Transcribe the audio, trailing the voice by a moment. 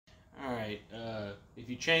right. If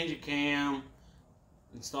you change a cam,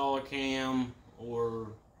 install a cam, or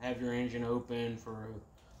have your engine open for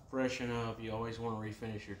freshen up, you always want to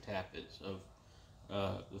refinish your tappets. So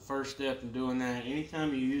the first step in doing that,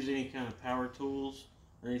 anytime you use any kind of power tools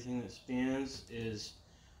or anything that spins, is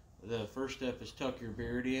the first step is tuck your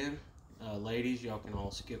beard in. Ladies, y'all can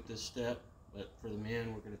all skip this step, but for the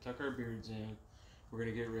men, we're going to tuck our beards in. We're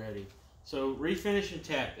going to get ready. So refinishing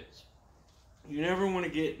tappets. You never want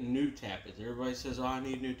to get new tappets. Everybody says, oh, I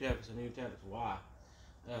need new tappets, I need new tappets. Why?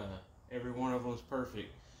 Every one of them is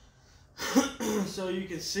perfect. So you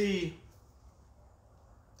can see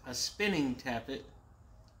a spinning tappet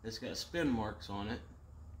that's got spin marks on it.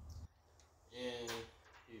 And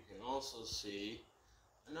you can also see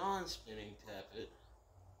a non-spinning tappet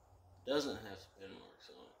doesn't have spin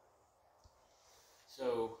marks on it.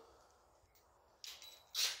 So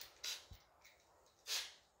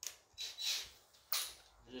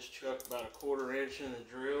just chuck about a 1/4 inch in the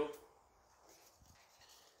drill.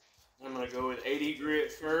 I'm going to go with 80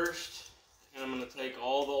 grit first, and I'm going to take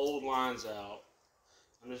all the old lines out.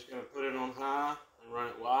 I'm just going to put it on high and run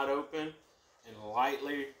it wide open and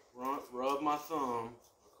lightly rub my thumb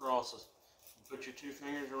across it. Put your 2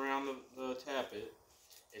 fingers around the tappet.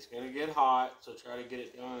 It's going to get hot, so try to get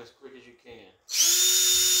it done as quick as you can.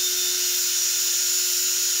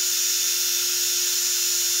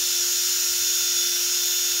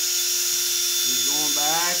 Just going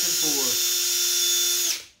back and forth.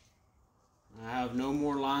 I have no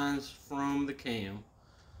more lines from the cam.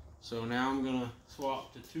 So now I'm going to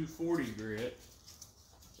swap to 240 grit,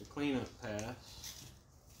 the cleanup pass.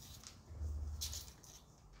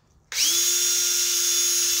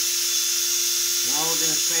 Now we're going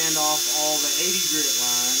to sand off all the 80 grit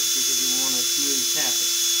lines because we want a smooth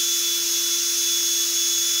tappet.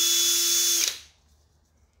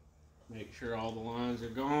 Make sure all the lines are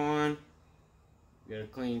gone. Get a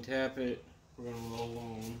clean tappet. We're going to roll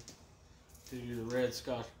on to the red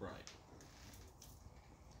Scotch-Brite.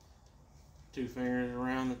 2 fingers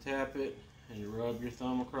around the tappet and you rub your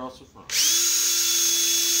thumb across the front.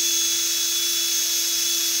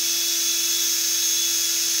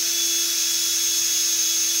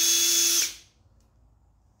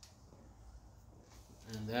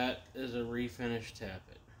 And that is a refinished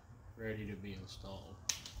tappet, ready to be installed.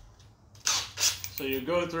 So you'll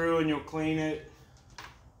go through and you'll clean it,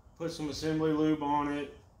 put some assembly lube on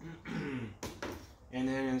it, and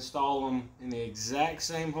then install them in the exact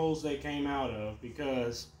same holes they came out of,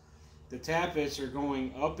 because the tappets are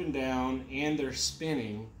going up and down and they're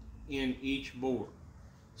spinning in each bore.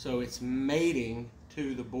 So it's mating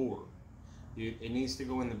to the bore. It needs to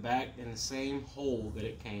go in the back in the same hole that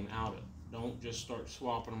it came out of. Don't just start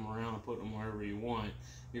swapping them around and putting them wherever you want.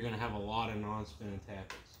 You're going to have a lot of non-spinning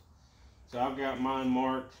tappets. So I've got mine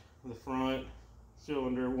marked, the front,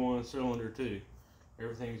 cylinder 1, cylinder 2.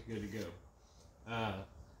 Everything's good to go.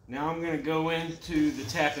 Now I'm going to go into the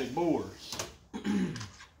tappet bores.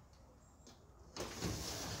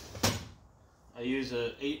 I use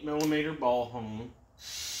a 8mm ball hone.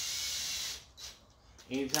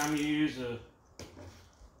 Anytime you use a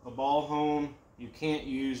ball hone, you can't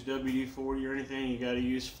use WD-40 or anything. You got to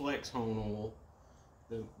use Flex Hone oil,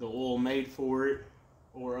 the oil made for it,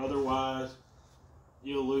 or otherwise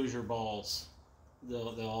you'll lose your balls.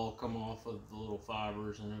 They'll all come off of the little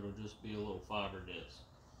fibers, and it'll just be a little fiber disc.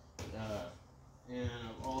 And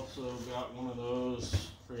I've also got one of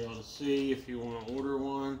those for y'all to see if you want to order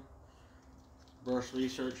one. Brush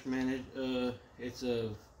Research Minute. It's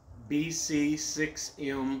a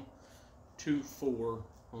BC6M24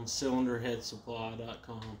 on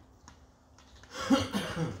cylinderheadsupply.com.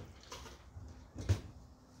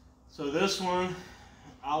 So this one,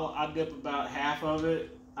 I dip about half of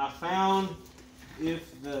it. I found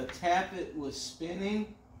if the tappet was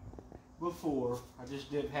spinning before, I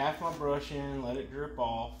just dip half my brush in, let it drip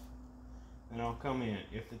off, and I'll come in.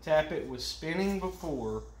 If the tappet was spinning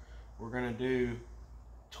before, we're going to do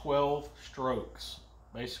 12 strokes.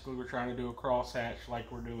 Basically, we're trying to do a crosshatch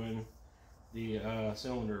like we're doing the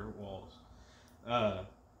cylinder walls.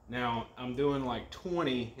 Now, I'm doing like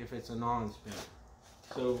 20 if it's a non-spin.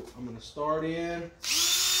 So I'm going to start in.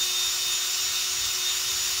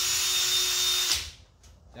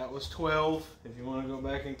 That was 12. If you want to go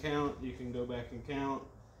back and count, you can go back and count.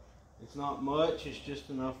 It's not much, it's just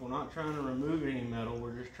enough. We're not trying to remove any metal,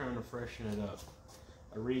 we're just trying to freshen it up.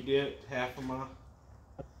 I re-dipped half of my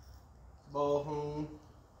ball hone.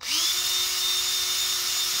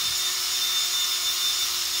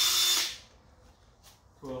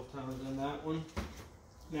 "12 times in that one."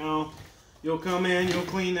 Now, You'll come in, you'll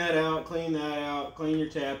clean that out, clean your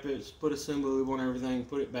tappets, put a symbol lube on everything,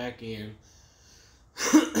 put it back in.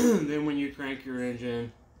 Then when you crank your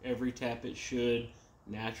engine, every tappet should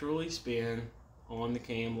naturally spin on the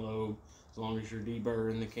cam lobe, as long as you're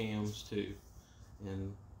deburring the cams too.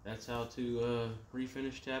 And that's how to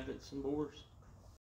refinish tappets and bores.